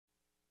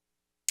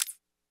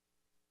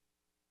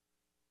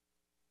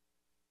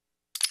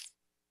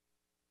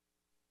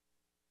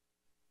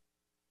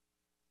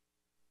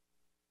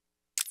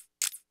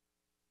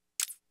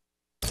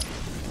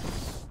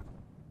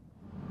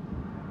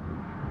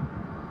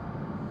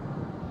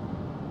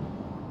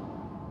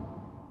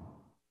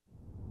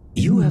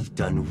You have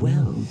done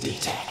well,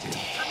 detective.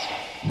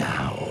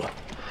 Now,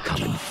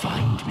 come and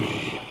find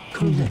me.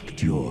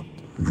 Collect your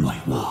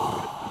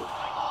reward.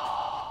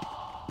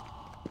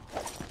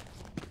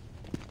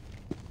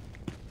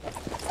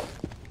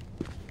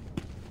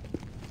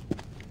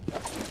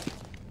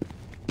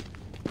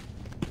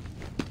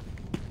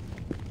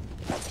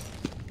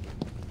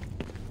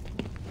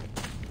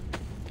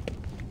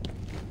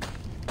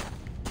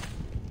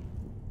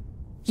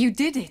 You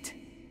did it!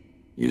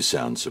 You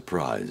sound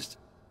surprised.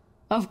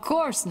 Of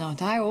course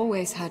not. I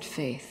always had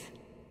faith.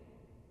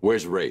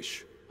 Where's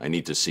Raish? I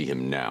need to see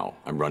him now.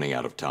 I'm running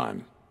out of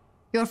time.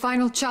 Your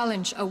final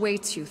challenge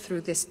awaits you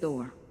through this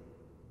door.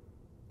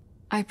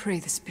 I pray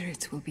the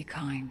spirits will be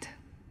kind.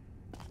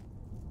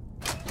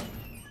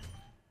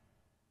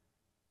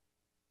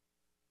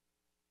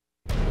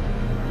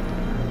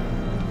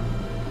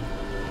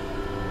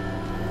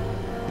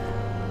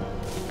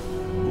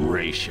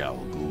 Raish al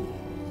Ghul.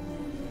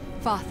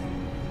 Father.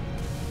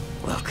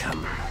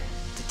 Welcome,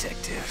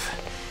 detective.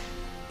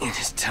 It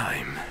is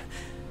time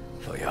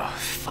for your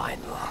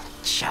final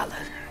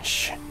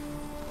challenge.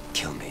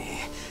 Kill me.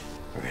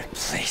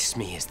 Replace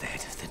me as the head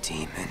of the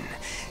demon.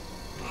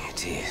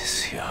 It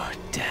is your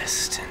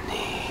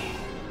destiny.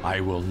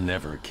 I will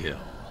never kill.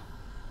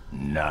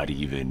 Not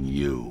even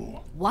you.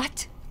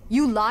 What?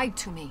 You lied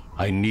to me.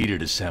 I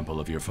needed a sample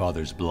of your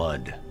father's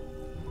blood.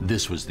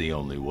 This was the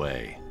only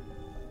way.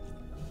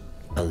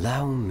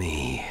 Allow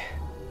me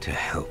to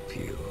help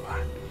you.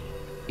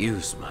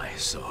 Use my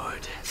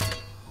sword.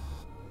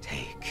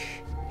 Take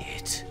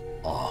it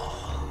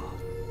all.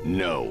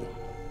 No.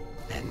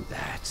 And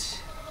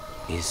that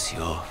is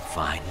your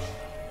final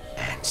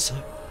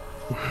answer?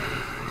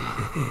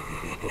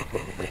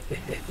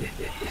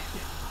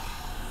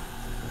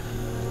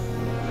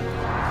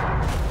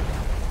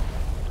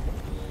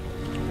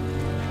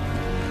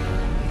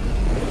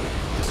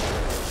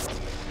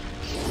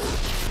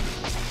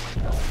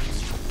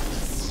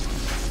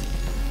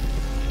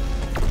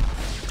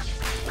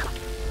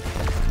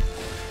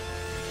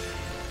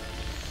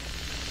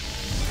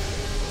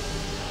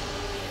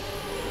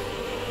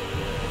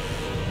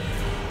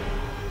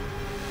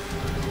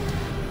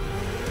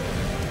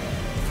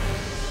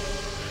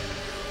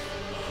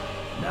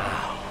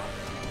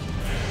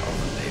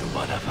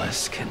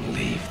 Can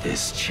leave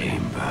this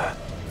chamber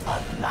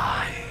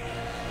alive.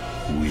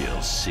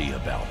 We'll see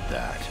about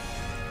that.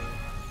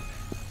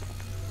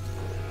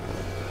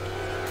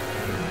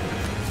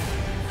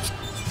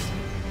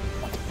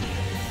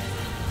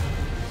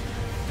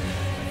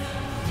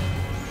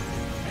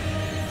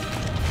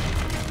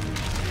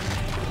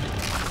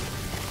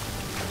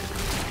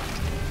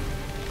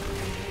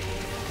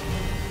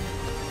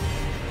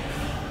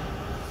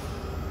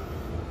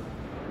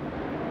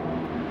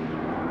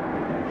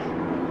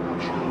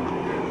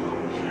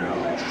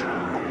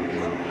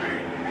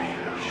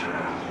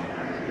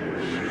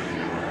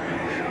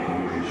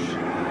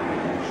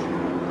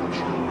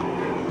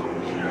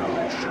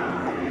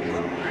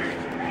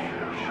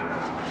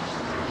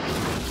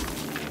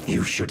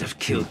 You should have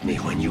killed me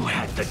when you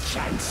had the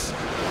chance.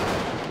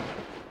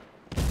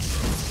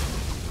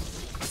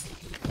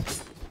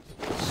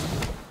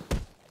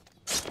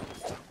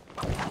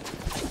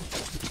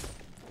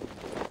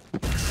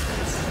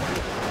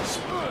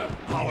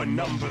 Our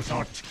numbers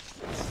are...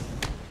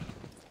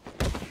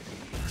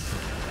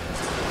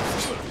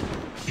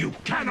 You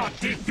cannot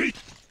defeat...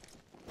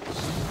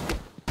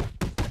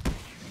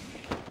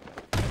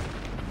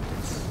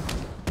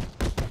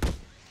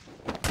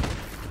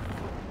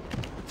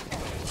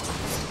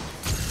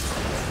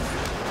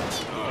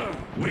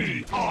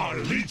 We are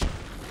Legion!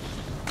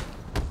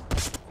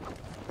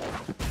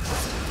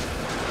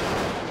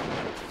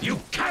 You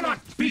cannot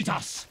beat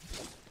us!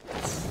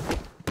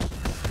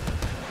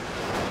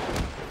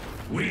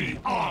 We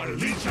are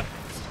Legion!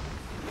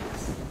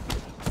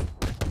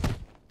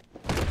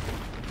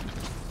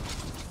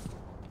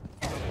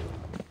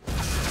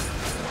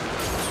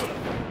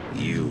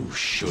 You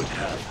should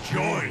have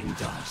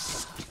joined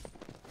us.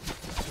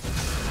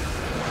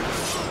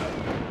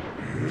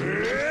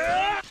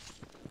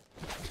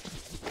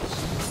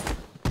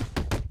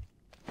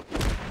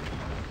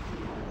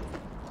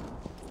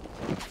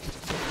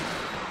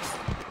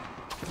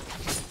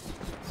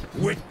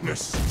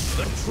 Witness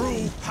the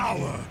true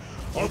power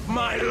of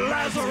my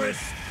Lazarus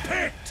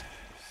Pit!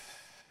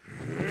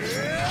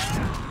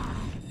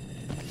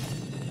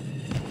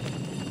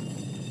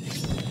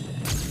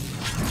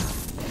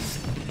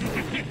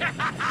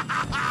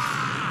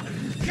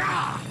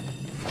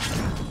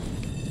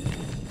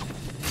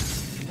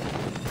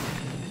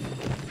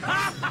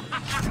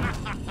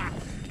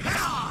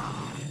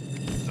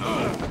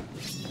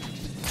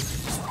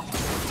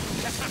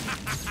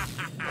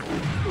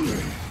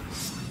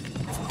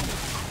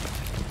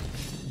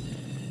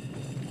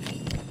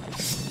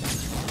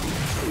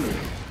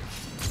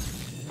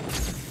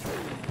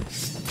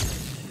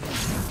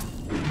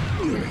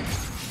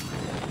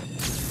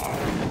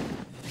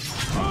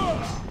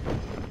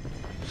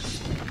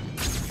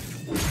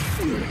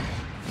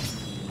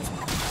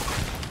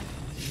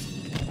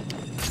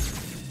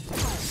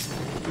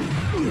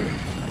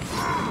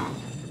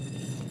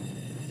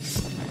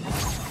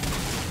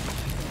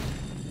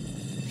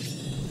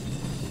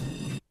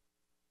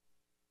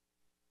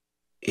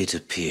 It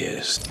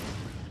appears.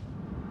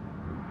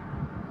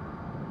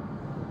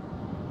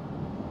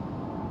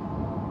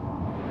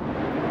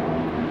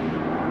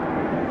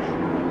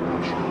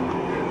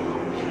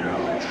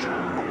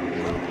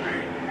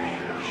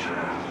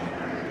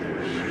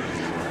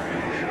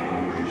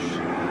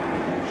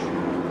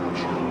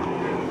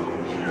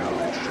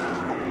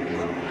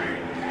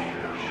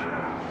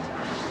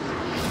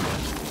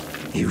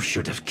 You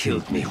should have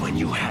killed me when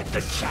you had the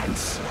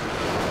chance.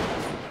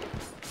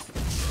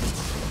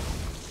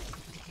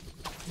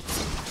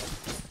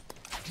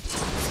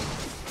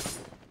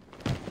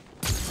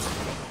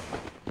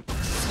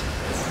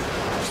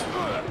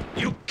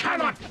 You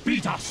cannot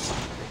beat us!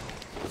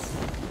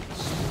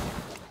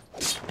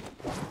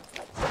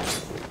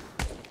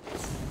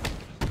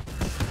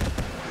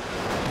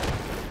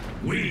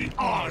 We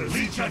are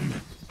Legion!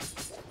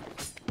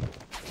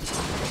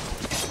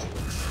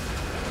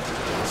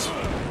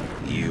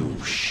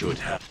 You should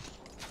have.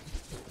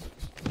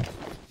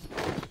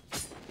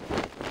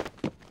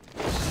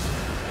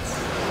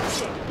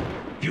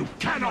 You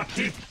cannot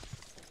defeat.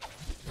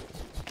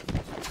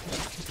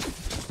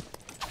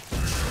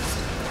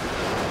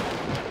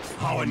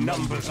 Our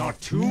numbers are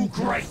too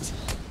great.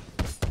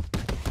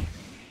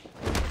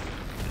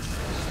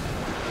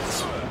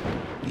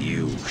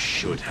 You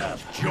should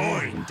have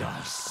Joined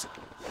us.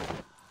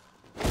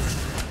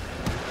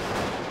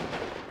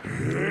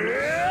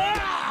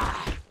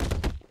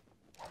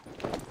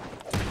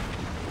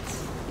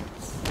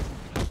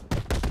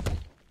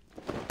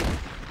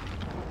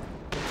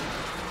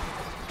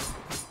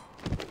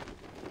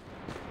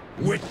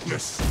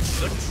 Witness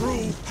the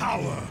true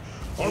power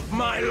of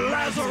my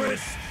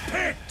Lazarus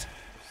pit!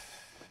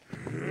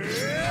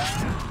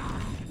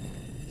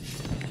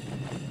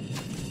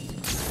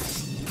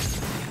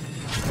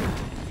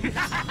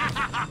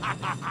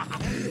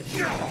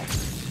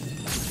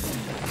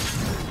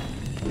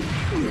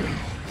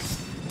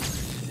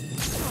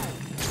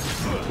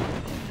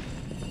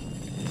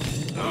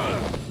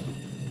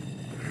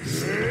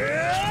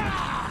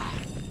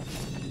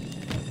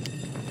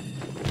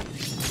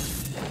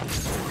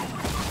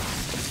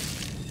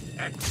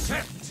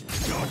 Accept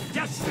your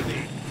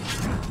destiny!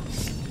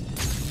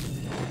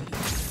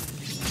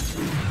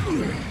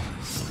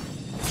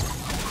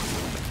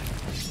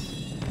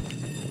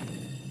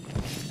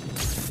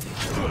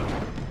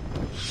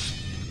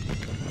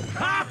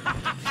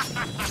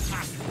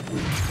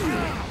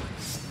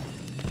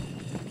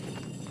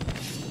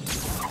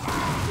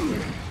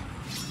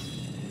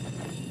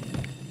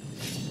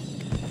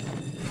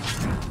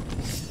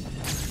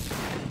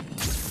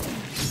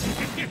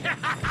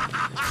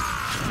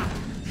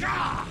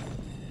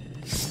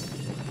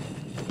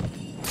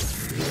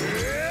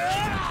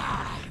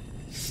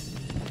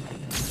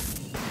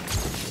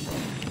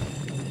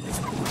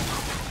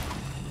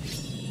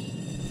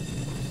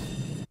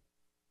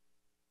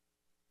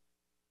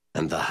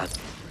 And the hut.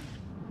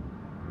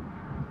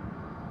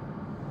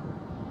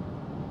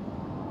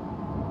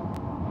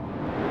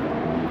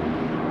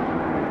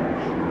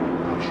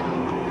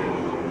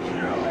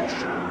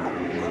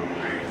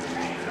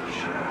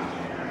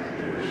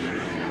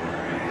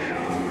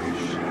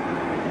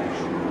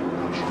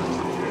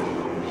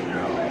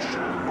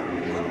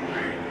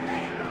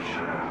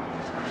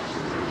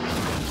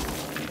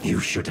 You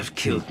should have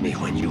killed me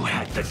when you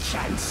had the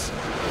chance.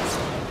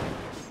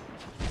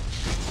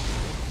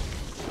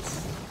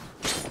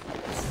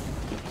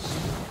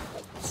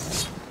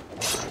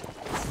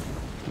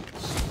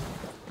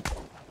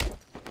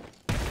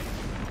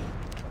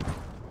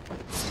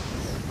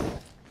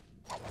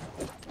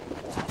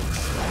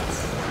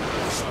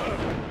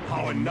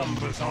 Our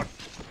numbers are...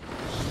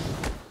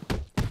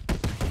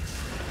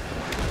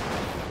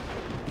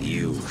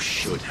 You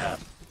should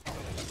have.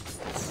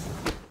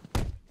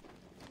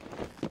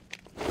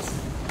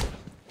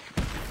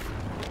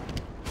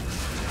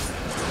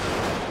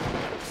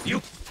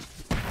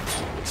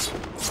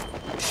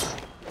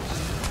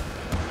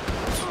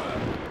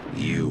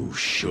 You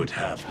should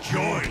have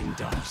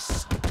joined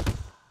us.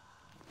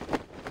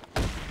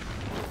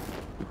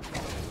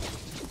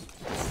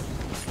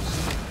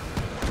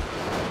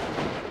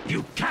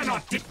 You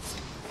cannot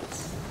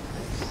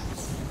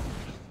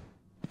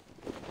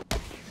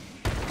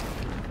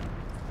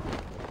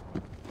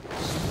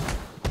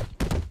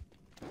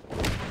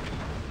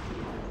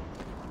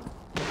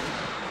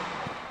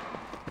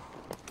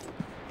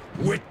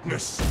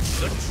Witness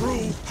the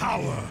true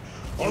power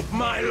of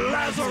my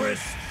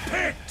Lazarus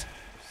pit!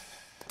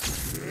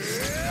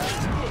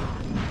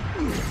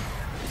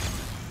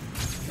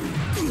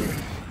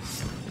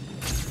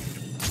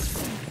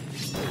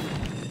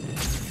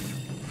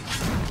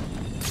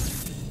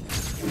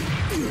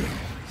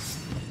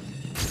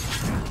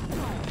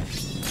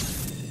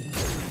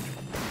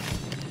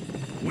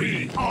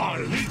 We are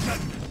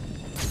Legion!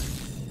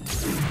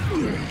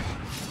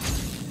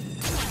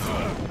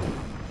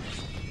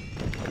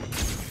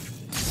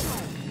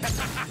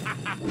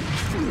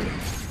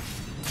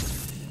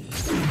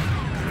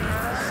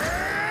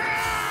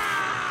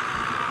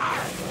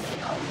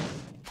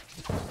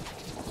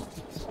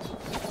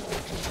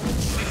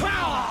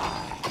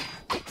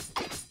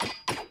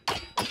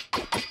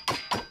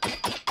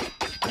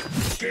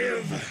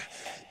 give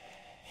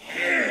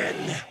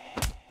in.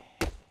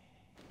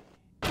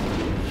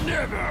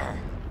 Never!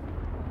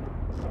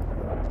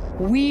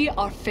 We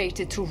are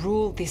fated to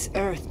rule this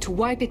earth, to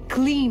wipe it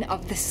clean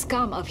of the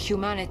scum of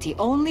humanity.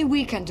 Only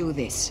we can do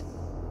this.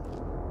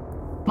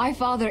 My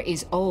father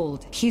is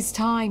old. His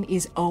time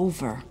is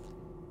over.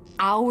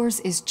 Ours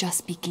is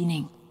just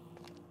beginning.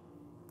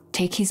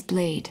 Take his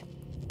blade.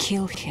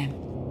 Kill him.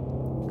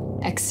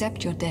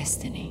 Accept your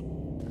destiny.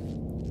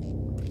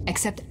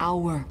 Accept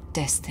our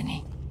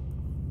destiny.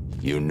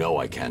 You know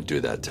I can't do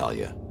that,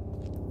 Talia.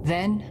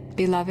 Then,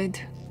 beloved,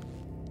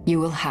 you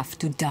will have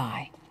to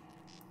die.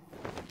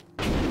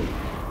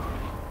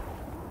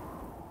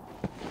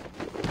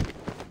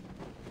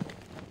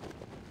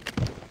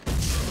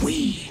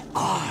 We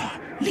are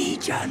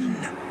Legion.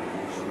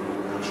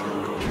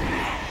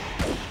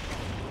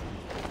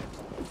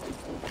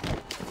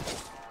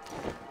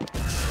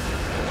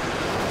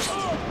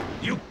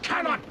 You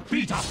cannot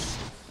beat us!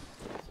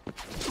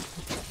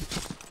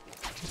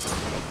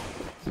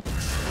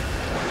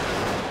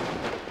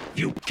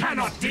 You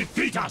cannot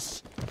defeat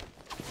us!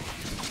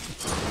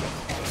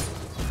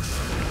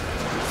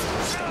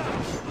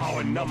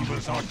 Our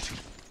numbers are too...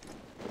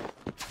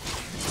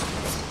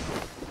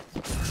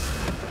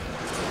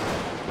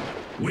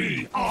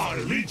 We are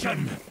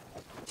Legion!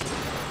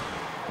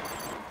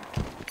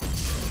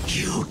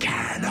 You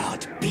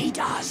cannot beat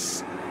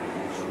us.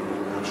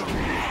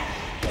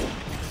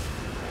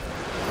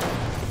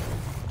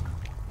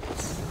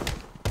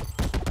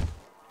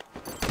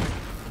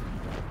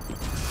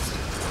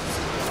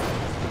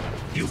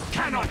 You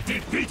cannot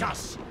defeat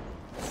us!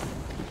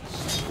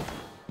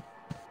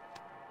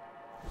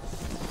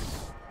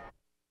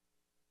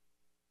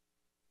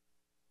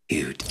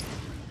 You'd...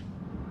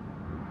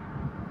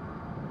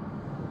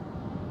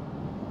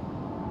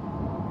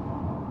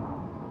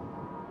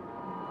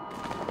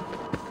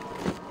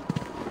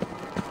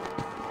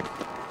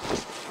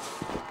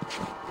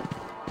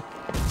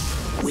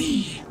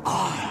 We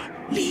are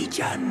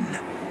Legion.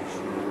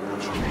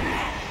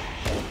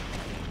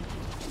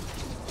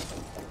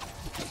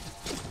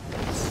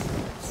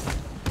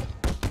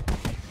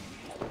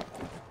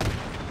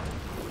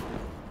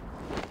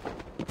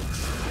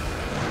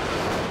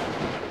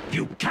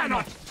 You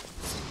cannot!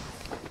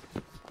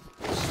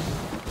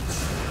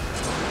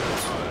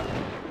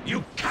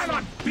 You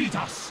cannot beat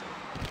us!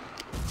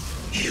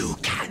 You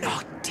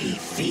cannot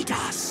defeat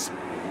us.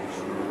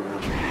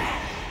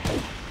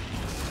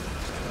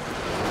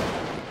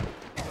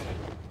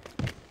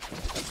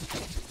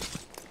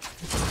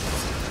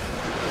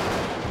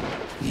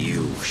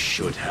 You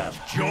should have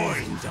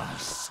Joined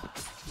us!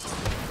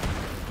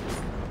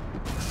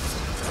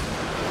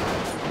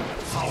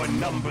 Our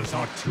numbers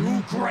are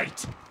too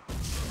great!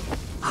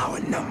 Our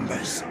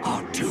numbers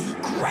are too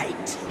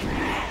great.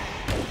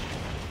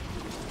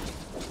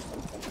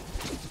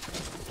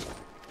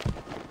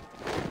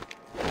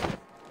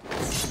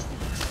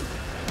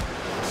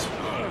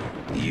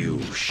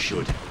 You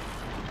should.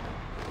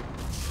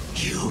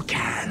 You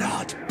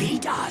cannot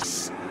beat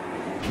us.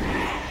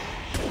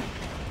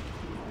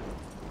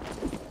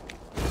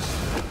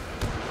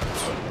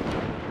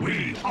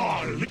 We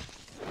are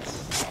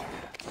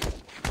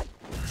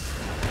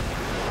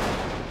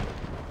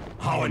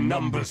Our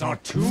numbers are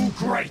too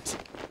great!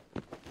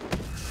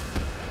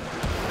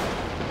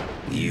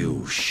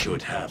 You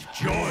should have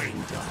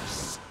Joined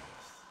us!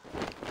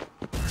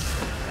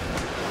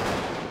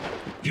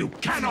 You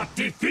cannot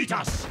defeat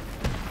us!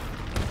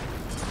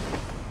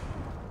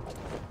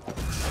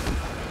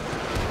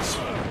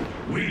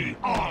 We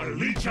are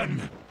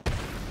Legion!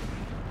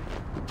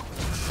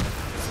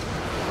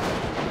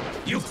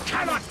 You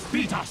cannot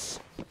beat us!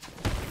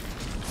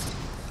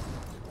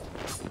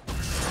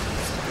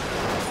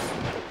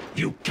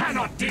 You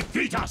cannot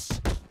defeat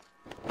us!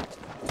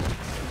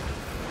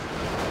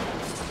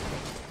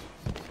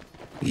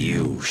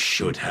 You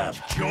should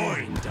have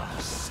Joined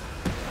us!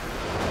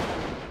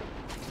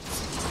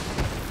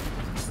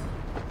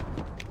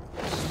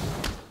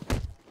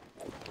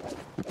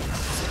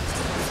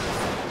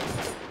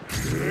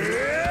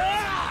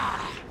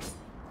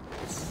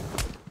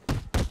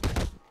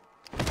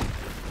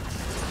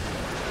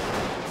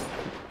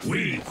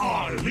 We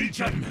are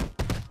Legion!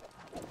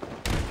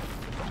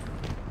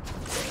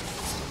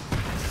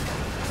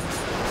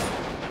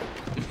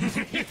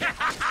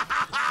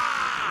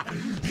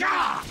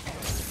 Yeah!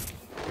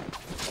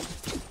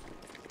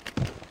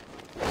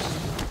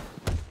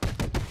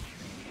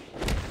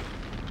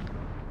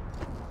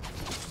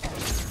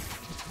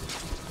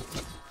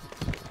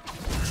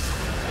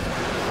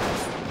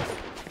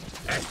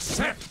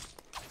 Except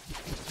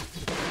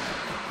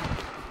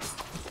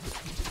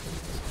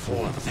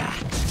for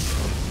that,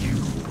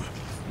 you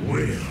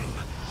will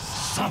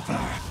suffer.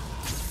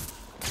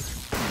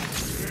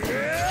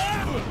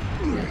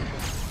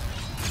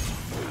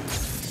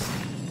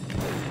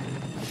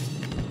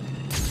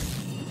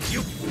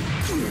 You...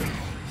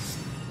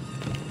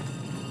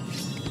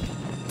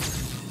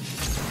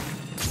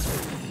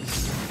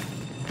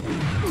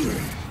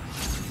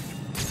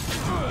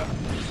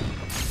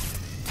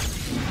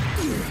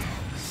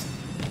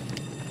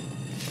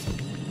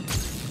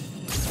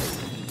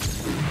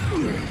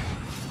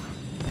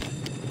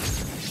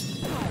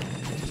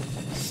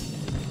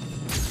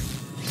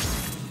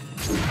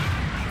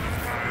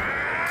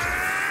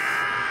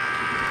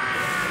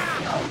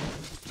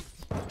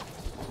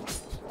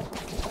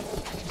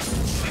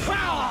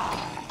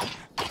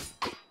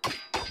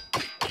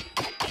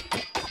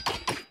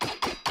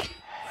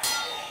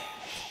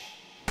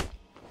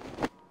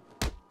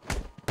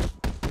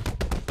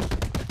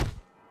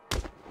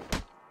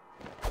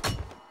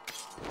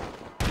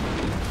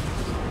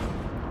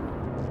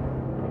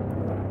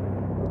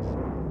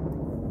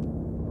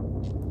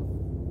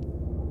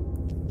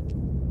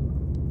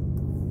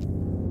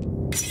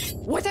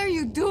 What are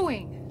you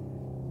doing?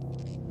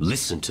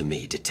 Listen to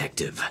me,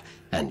 detective,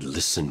 and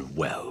listen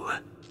well.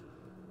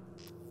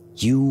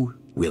 You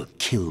will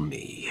kill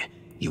me.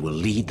 You will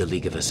lead the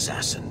League of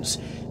Assassins,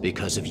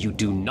 because if you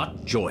do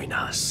not join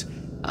us,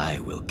 I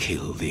will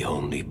kill the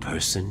only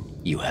person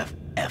you have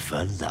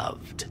ever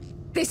loved.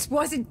 This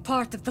wasn't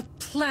part of the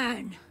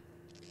plan.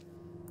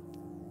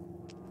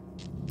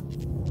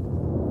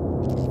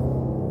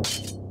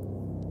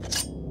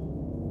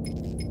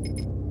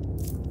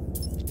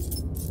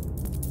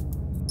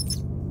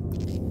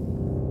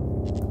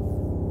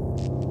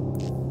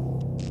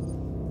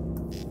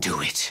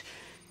 Do it.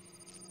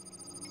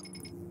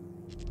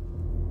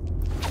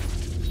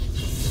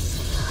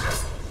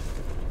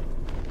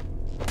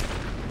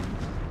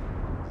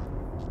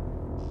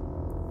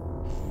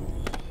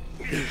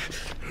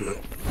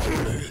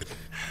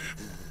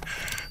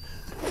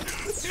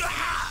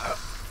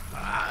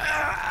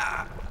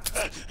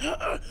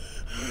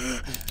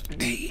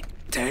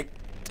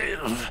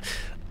 Detective.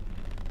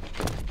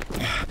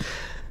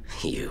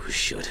 You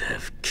should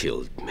have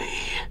killed me.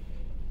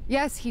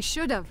 Yes, he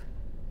should have.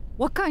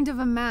 What kind of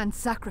a man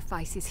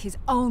sacrifices his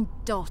own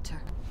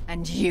daughter?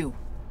 And you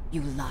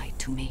lied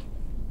to me.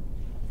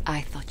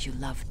 I thought you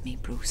loved me,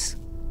 Bruce.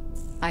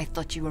 I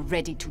thought you were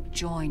ready to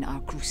join our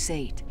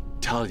crusade.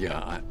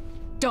 Talia,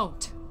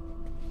 Don't!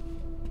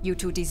 You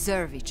two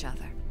deserve each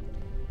other.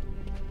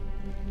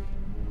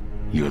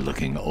 You're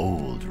looking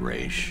old,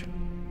 Raish.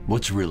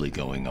 What's really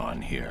going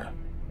on here?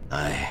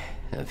 I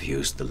have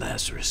used the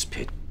Lazarus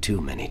Pit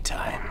too many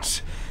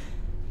times.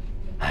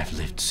 I've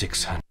lived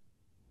 600...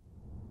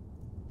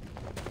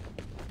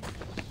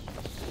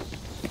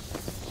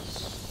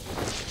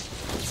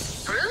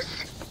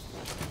 Bruce?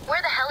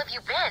 Where the hell have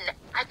you been?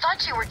 I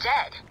thought you were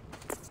dead.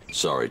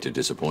 sorry to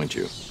disappoint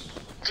you.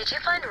 Did you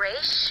find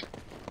Raish?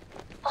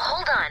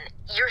 Hold on.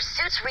 Your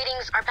suit's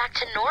readings are back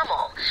to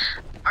normal.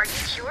 Are you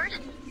cured?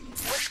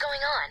 What's going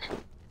on?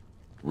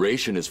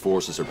 Raish and his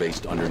forces are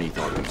based underneath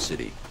Arkham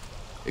City,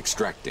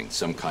 extracting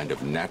some kind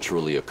of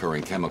naturally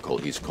occurring chemical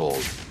he's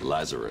called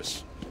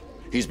Lazarus.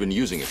 He's been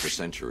using it for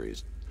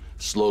centuries,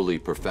 slowly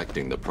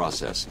perfecting the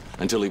process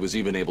until he was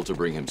even able to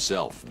bring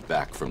himself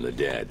back from the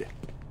dead.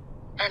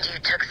 And you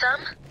took some?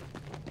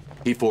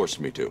 He forced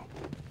me to.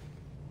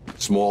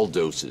 Small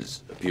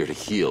doses appear to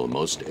heal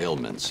most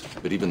ailments,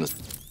 but even the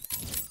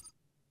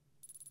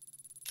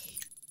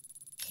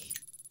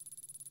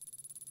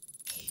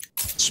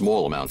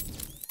small amount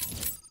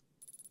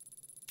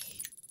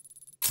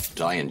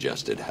I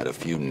ingested had a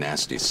few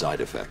nasty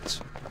side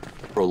effects.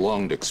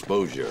 Prolonged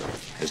exposure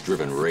has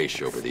driven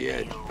Raish over the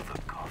edge.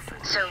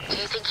 So, do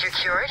you think you're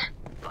cured?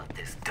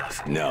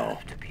 No,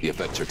 the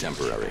effects are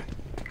temporary.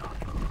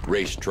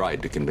 Raish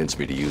tried to convince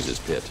me to use his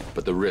pit,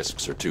 but the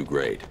risks are too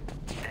great.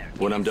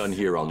 When I'm done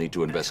here, I'll need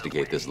to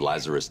investigate this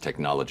Lazarus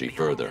technology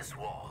further.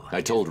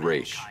 I told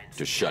Raish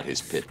to shut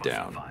his pit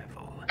down.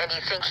 And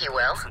you think he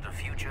will?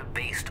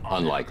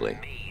 Unlikely.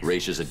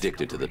 Raish is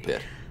addicted to the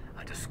pit.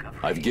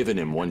 I've given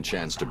him one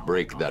chance to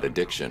break that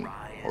addiction,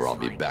 or I'll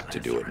be back to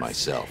do it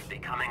myself.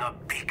 Becoming a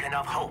beacon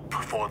of hope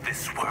for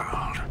this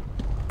world.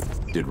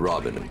 Did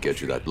Robin get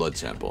you that blood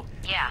sample?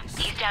 Yeah,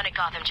 he's down at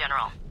Gotham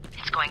General.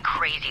 It's going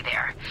crazy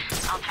there.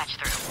 I'll patch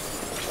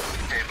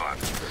through. Hey, Bud.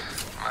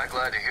 I'm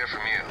glad to hear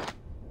from you.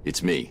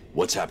 It's me.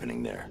 What's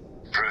happening there?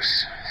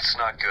 Bruce, it's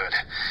not good.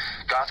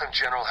 Gotham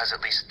General has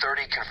at least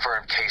 30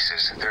 confirmed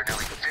cases. There are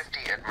nearly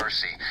 50 at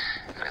Mercy,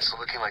 and it's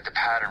looking like the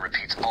pattern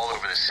repeats all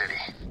over the city.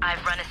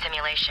 I've run a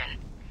simulation.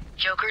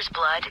 Joker's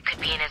blood could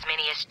be in as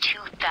many as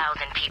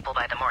 2,000 people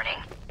by the morning.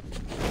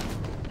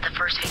 The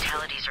first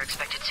fatalities are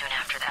expected soon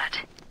after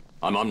that.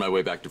 I'm on my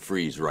way back to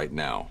Freeze right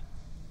now.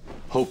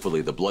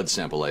 Hopefully the blood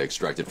sample I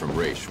extracted from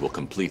Raish will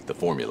complete the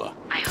formula.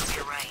 I hope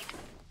you're right.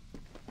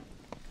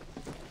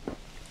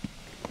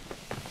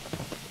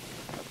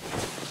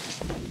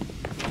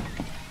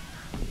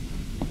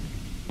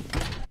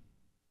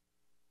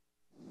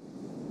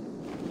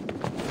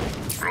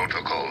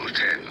 Protocol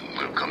 10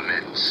 will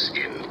commence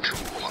in 2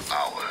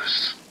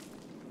 hours.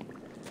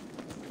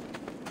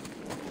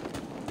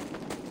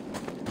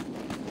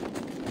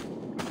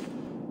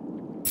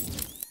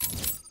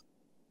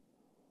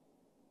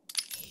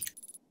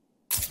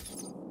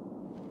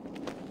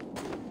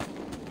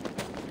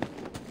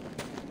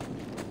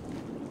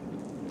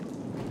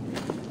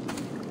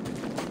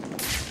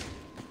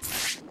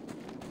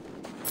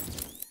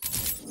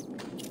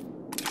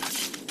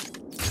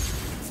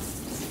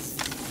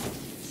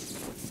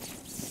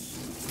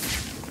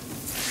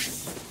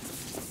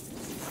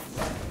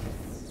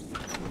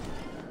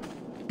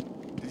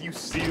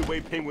 See the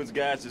way Penguin's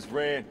guys just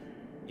ran?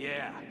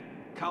 Yeah,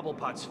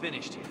 Cobblepot's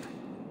finished here.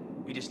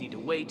 We just need to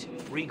wait,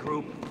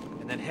 regroup,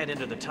 and then head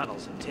into the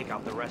tunnels and take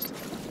out the rest of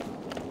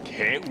them.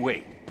 Can't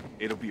wait.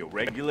 It'll be a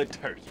regular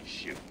turkey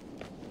shoot.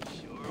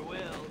 Sure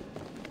will.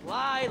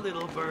 Fly,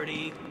 little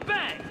birdie.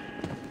 Bang!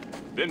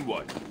 Then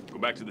what? Go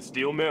back to the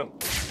steel mill?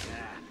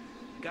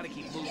 Gotta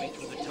keep moving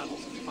through the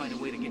tunnels and find a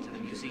way to get to the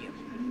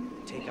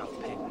museum. Take out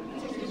the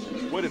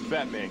Penguin. What if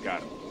Batman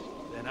got him?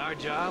 Then our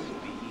job will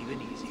be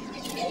even easier.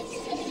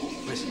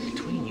 Listen,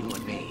 between you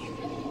and me,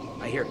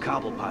 I hear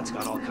Cobblepot's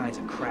got all kinds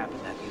of crap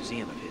in that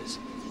museum of his.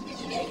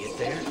 When we get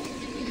there,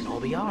 it can all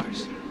be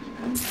ours.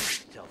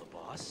 Tell the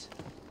boss.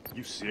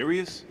 You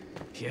serious?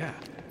 Yeah,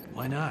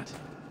 why not?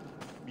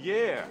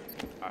 Yeah,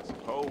 I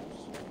suppose.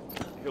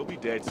 He'll be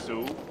dead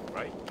soon,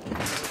 right?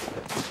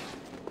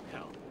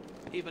 Hell,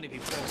 even if he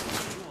falls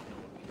asleep, you won't know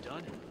what we've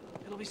done.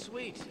 It'll be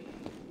sweet.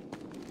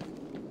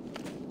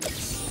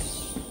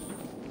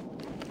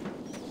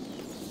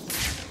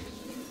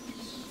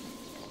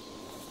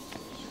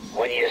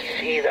 When you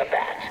see the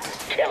bat,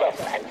 kill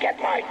him and get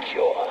my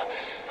cure.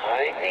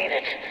 I mean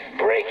it.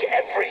 Break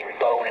every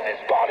bone in his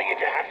body if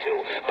you have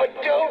to, but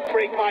don't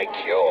break my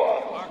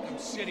cure. Arkham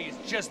City is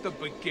just the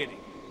beginning.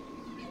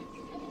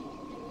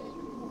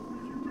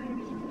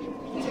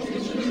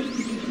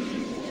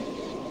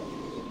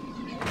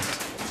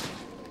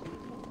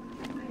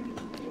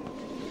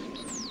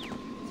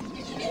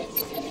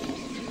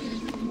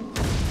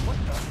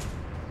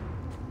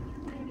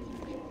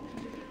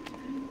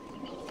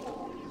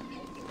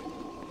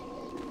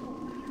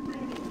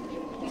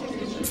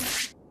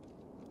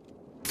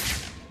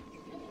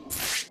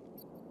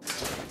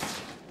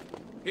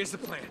 Here's the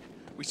plan.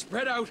 We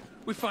spread out,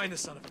 we find the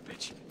son of a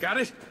bitch. Got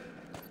it?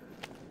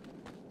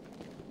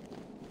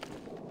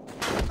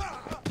 I've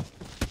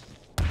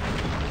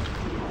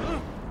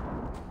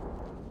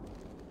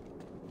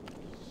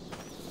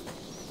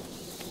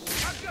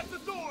got the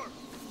door!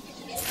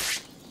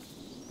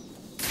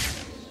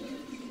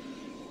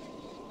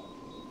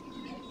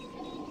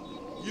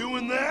 You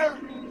in there?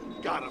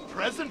 Got a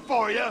present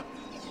for you.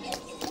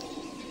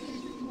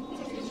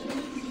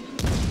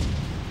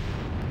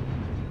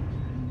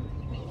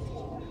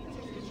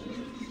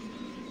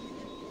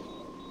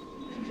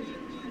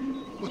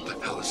 What the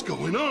hell is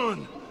going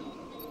on?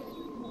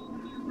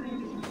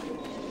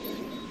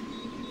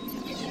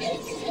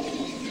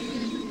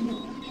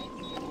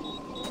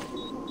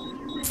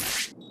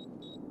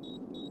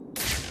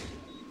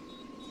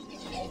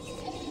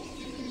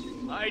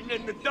 Hiding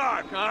in the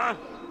dark, huh?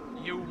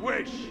 You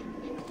wish.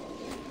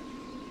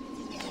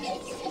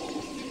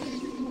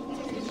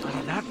 Not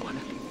on that one.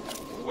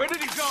 Where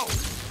did he go?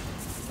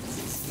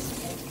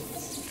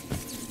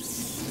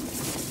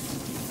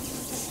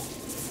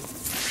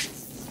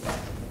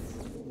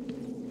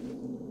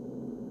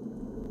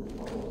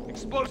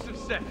 Explosive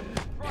set.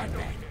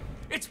 Batman!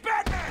 It's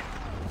Batman!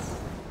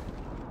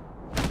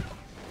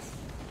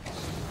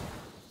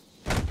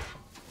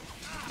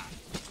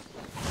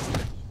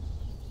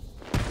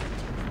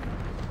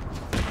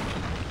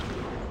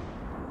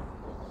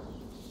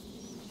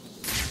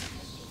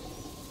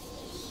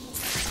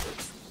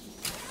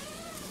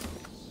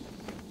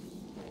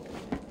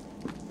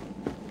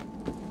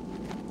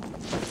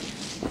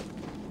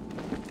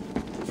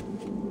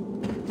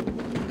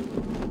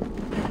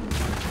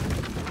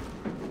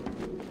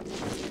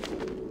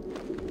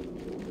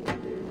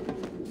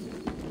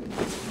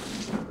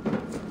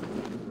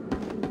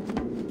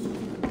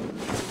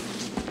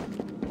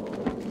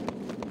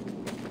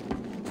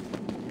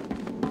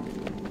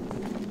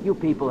 You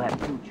people have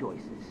two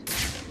choices.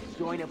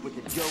 Join up with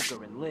the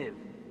Joker and live.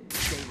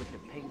 Stay with the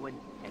Penguin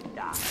and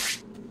die.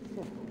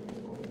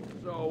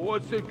 So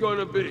what's it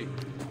gonna be?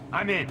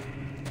 I'm in.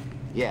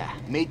 Yeah,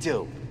 me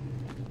too.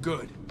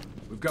 Good.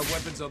 We've got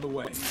weapons on the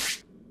way.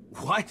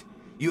 What?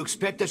 You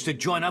expect us to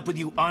join up with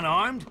you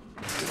unarmed?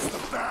 It's the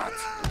bat!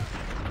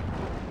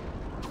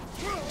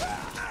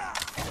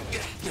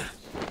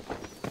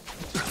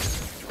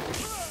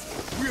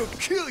 We'll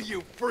kill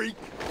you, freak!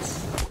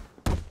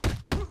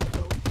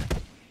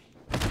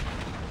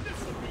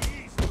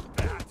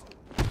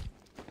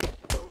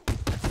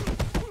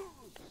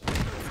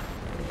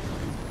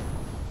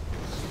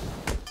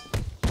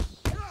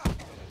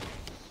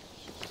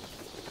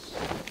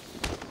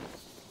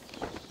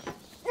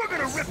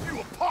 Rip you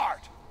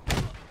apart!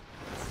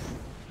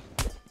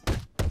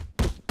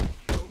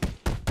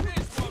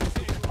 This won't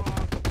take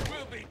long.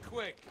 We'll be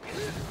quick.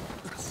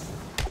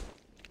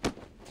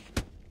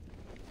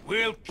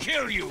 We'll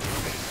kill you,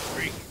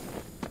 freak!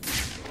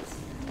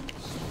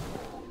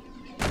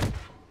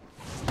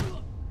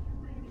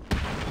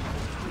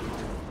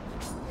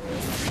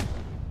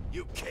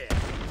 You can't.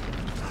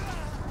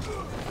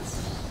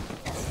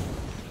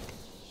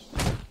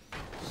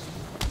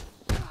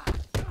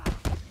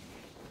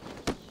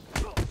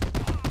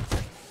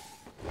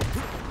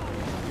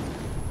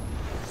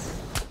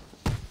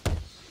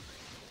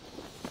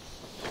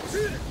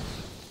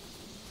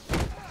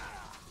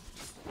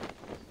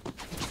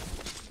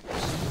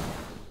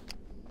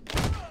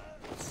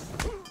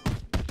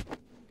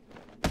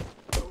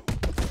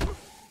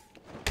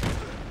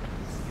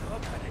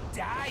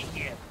 Die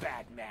here,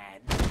 Batman.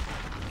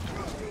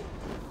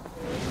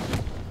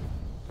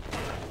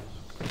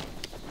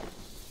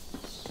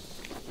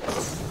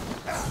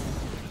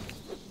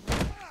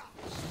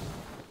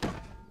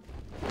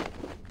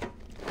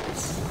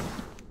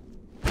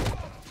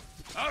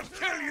 I'll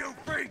kill you,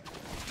 freak!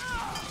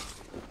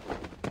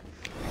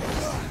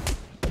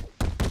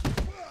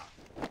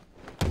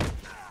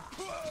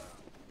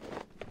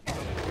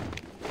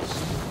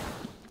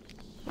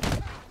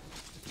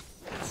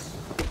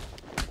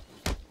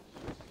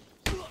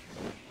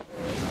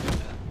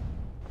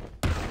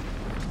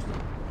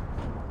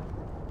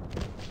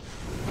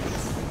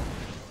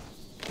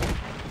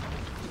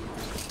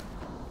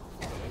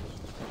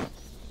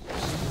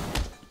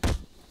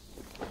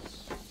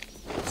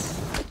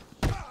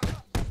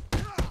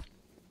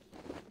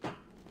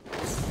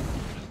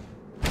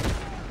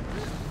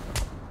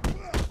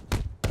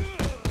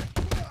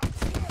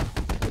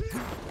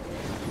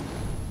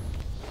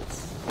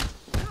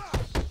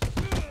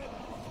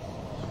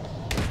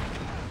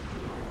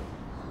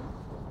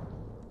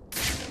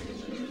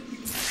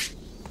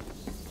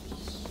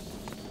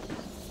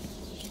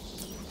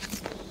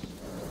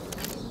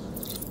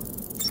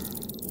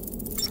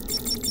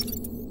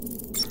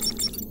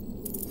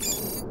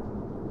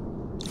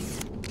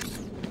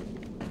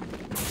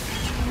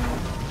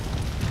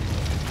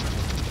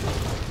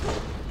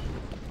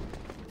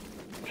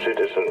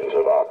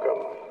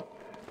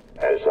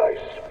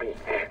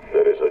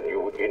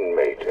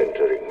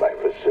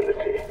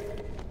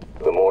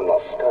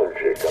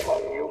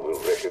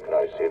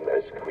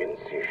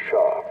 Quincy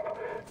Sharp,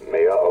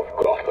 Mayor of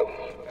Gotham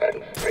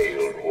and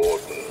failed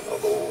warden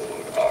of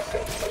old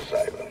Arkham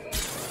Asylum.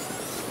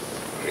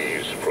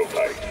 Please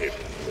provide him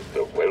with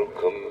the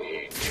welcome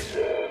he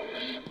deserves.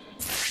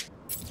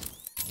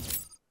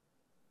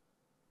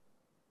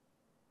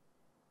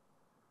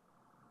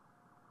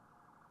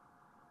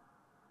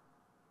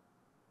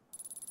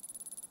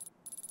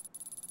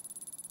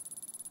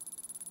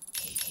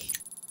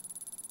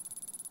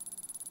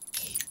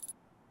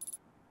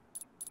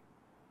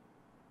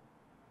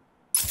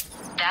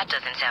 That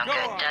doesn't sound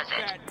good, does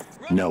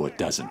it? No, it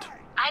doesn't.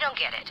 I don't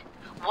get it.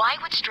 Why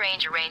would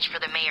Strange arrange for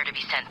the mayor to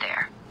be sent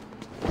there?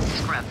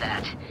 Scrub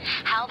that.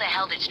 How the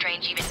hell did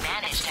Strange even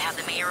manage to have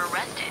the mayor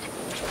arrested?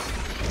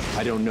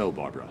 I don't know,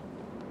 Barbara.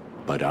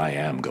 But I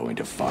am going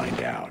to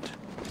find out.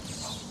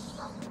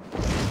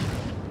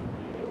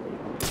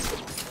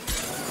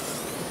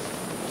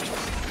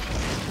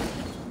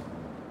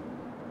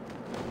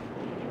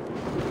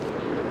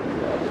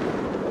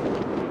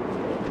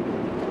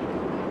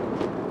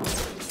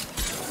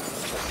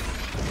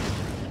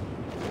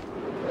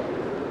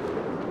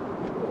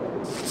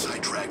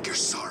 Your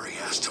sorry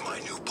ass to my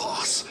new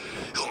boss.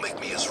 He'll make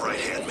me his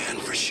right-hand man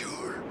for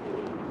sure.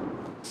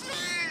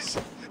 Please,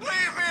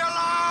 leave me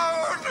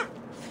alone!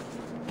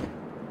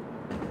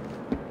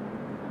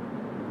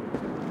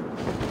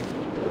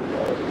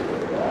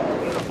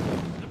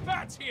 The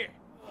bat's here!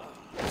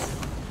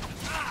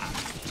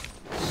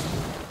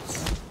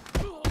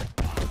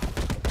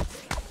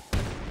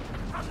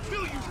 I'll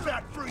kill you,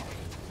 fat freak!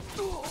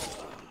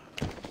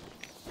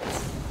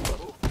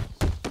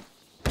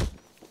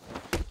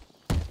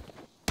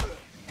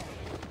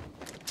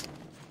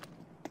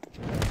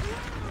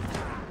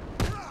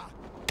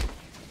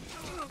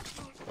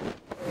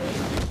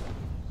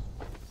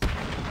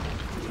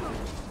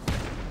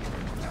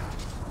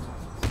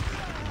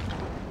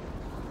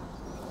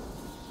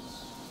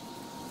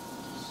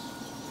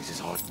 This is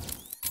hard.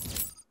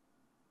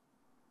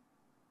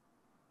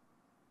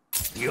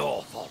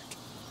 Your fault.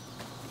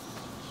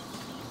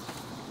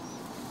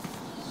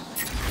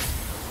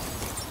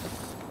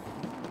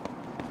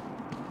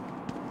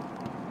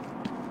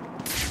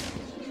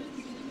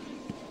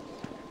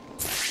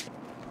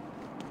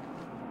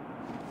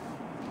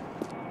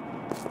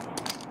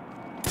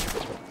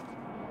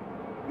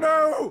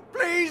 No!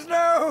 Please,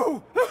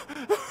 no!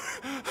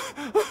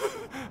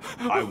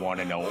 I want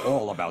to know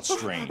all about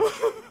Strange,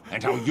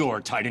 and how you're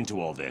tied into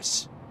all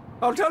this.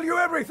 I'll tell you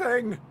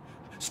everything!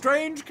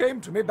 Strange came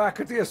to me back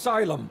at the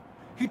asylum.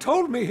 He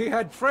told me he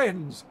had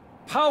friends.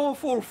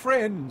 Powerful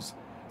friends.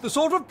 The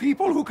sort of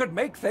people who could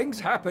make things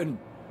happen.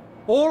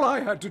 All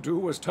I had to do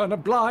was turn a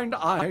blind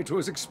eye to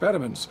his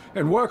experiments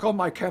and work on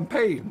my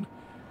campaign.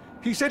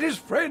 He said his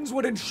friends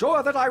would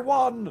ensure that I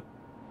won.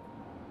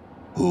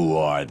 Who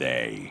are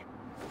they?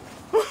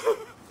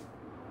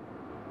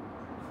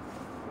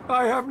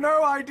 I have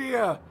no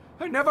idea.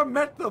 I never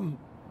met them.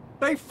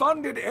 They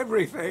funded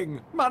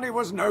everything. Money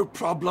was no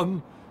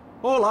problem.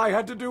 All I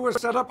had to do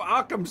was set up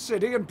Arkham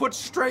City and put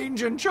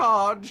Strange in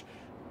charge.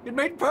 It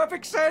made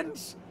perfect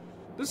sense.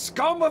 The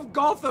scum of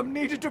Gotham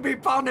needed to be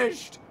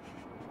punished.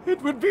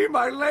 It would be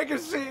my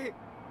legacy.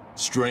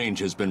 Strange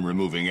has been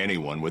removing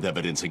anyone with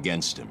evidence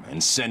against him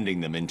and sending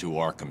them into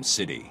Arkham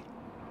City.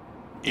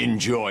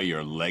 Enjoy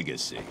your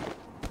legacy.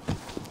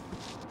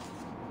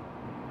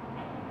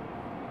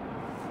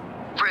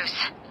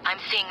 Bruce, I'm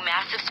seeing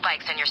massive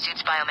spikes on your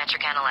suit's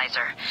biometric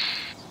analyzer.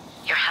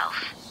 Your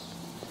health.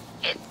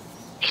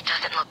 It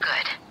doesn't look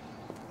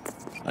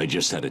good. I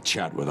just had a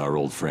chat with our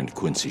old friend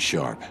Quincy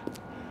Sharp.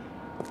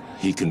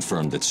 He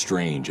confirmed that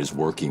Strange is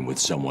working with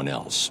someone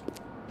else.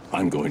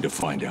 I'm going to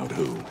find out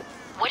who.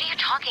 What are you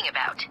talking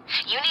about?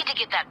 You need to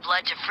get that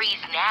blood to freeze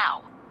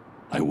now.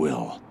 I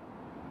will.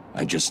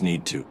 I just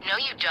need to. No,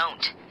 you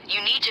don't.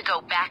 You need to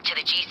go back to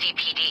the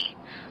GCPD.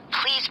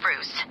 Please,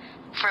 Bruce.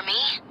 For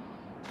me?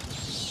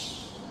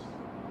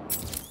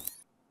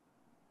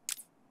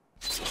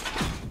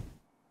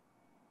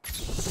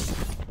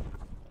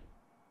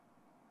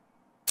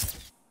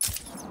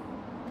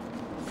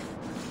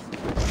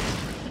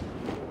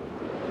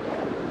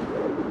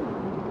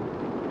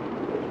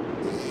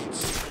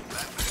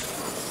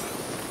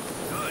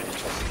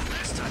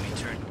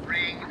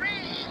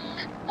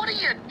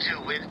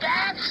 Doing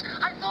that?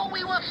 I thought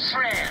we were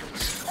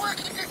friends,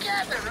 working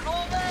together and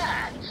all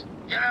that.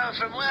 You know,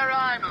 from where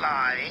I'm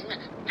lying,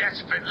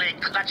 desperately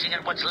clutching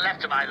at what's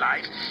left of my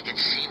life, it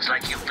seems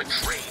like you've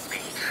betrayed me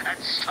and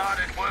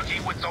started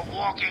working with the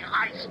walking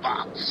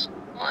icebox.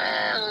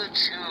 Well,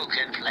 two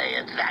can play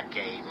at that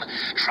game.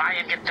 Try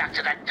and get back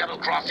to that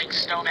double-crossing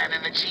snowman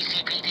in the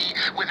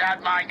GCPD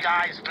without my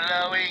guys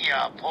blowing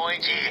your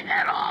pointy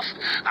head off.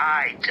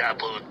 I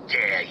double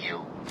dare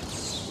you.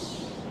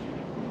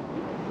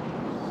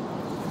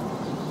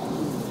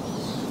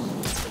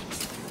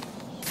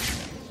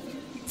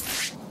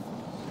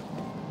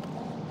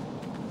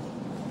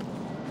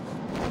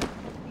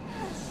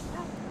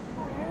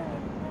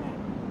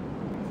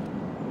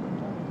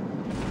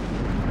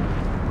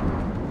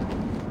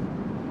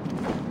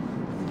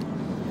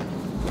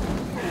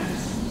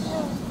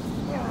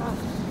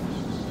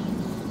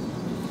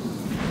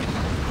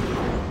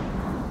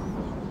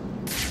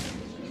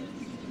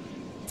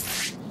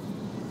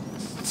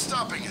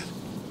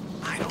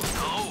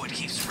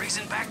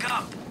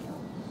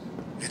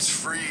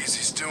 Freeze.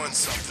 He's doing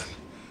something.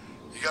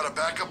 You got a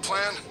backup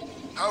plan?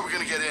 How are we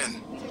gonna get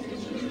in?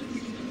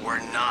 We're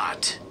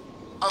not.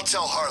 I'll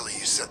tell Harley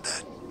you said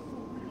that.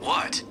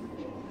 What?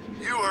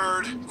 You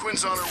heard.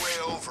 Quinn's on her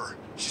way over.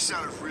 She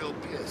sounded real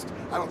pissed.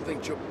 I don't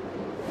think Joe...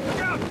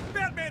 Look out!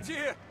 Batman's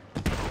here!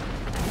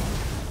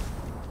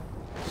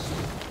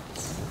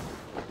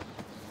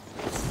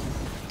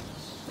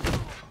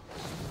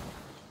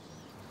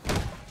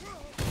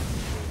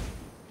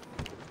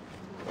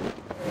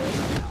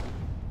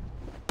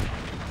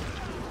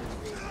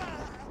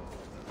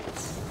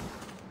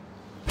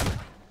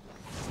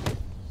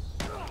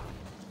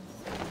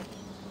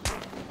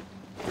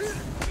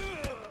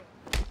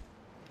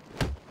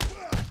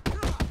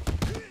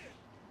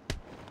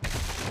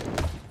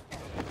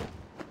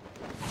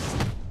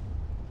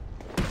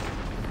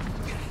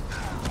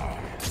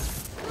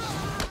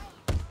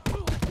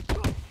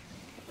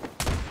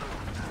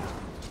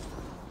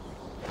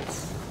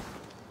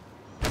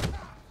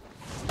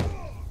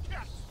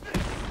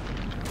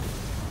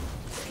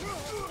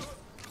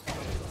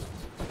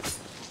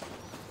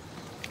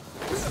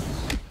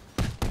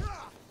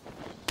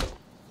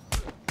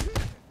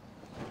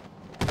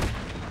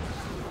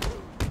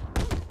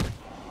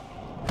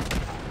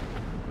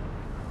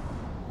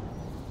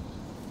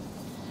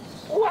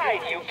 Why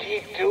do you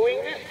keep doing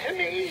this to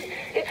me?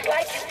 It's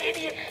like you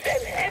idiots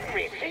spend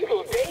every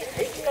single day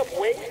thinking of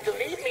ways to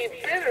leave me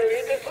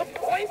bitterly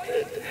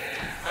disappointed.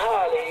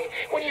 Harley,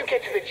 when you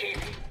get to the GC...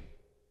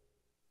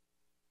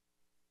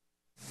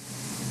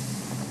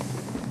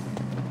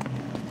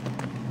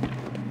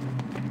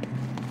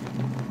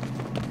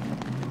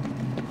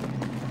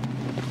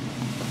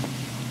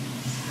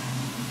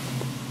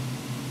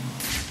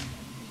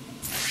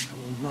 I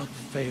will not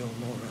fail,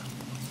 Nora.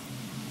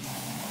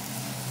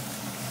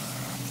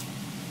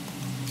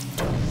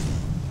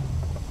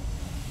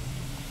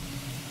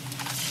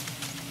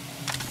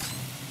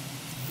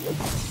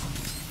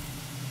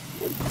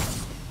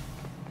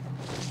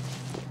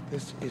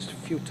 This is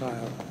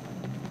futile.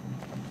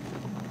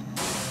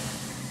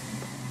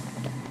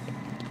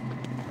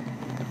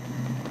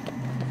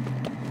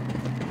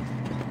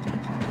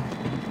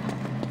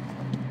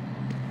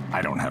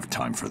 I don't have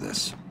time for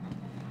this.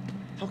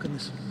 How can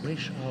this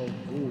Ra's al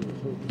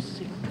Ghul hold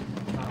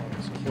secret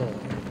powers cure?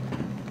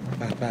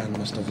 Batman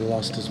must have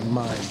lost his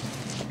mind.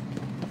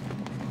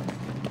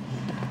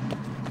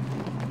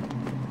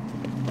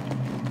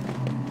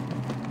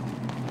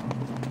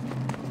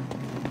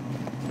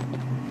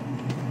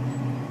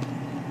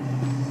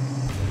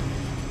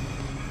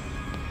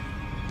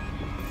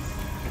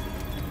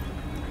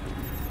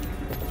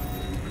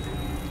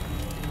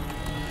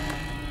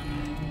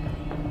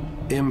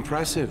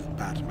 Impressive,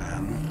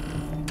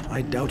 Batman.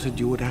 I doubted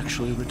you would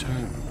actually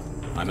return.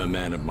 I'm a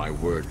man of my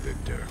word,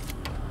 Victor.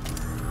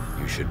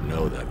 You should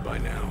know that by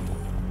now.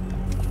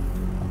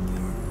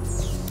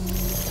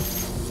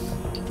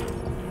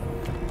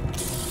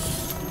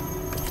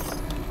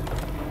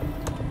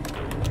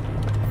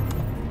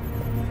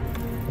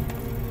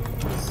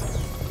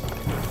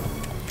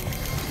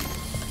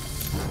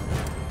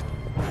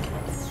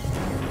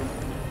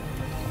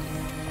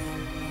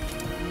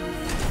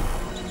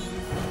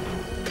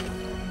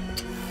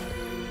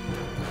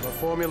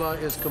 The formula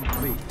is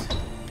complete.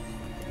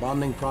 The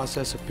bonding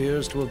process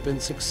appears to have been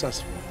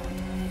successful.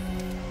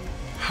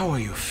 How are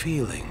you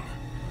feeling?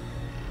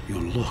 You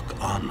look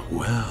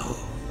unwell.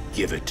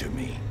 Give it to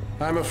me.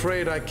 I'm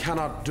afraid I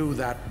cannot do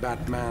that,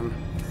 Batman.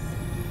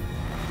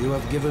 You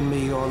have given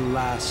me your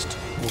last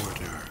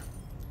order.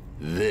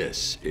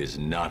 This is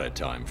not a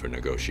time for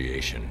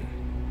negotiation.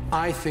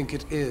 I think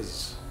it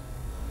is.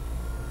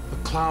 The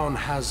clown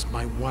has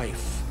my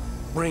wife.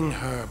 Bring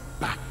her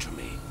back to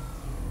me.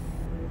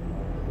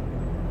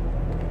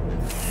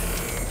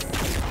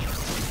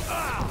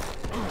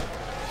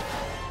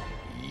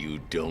 You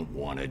don't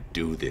want to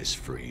do this,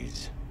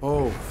 Freeze.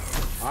 Oh,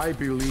 I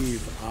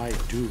believe I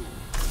do.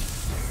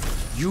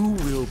 You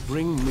will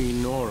bring me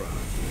Nora,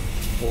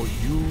 or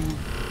you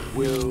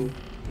will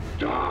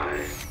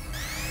die.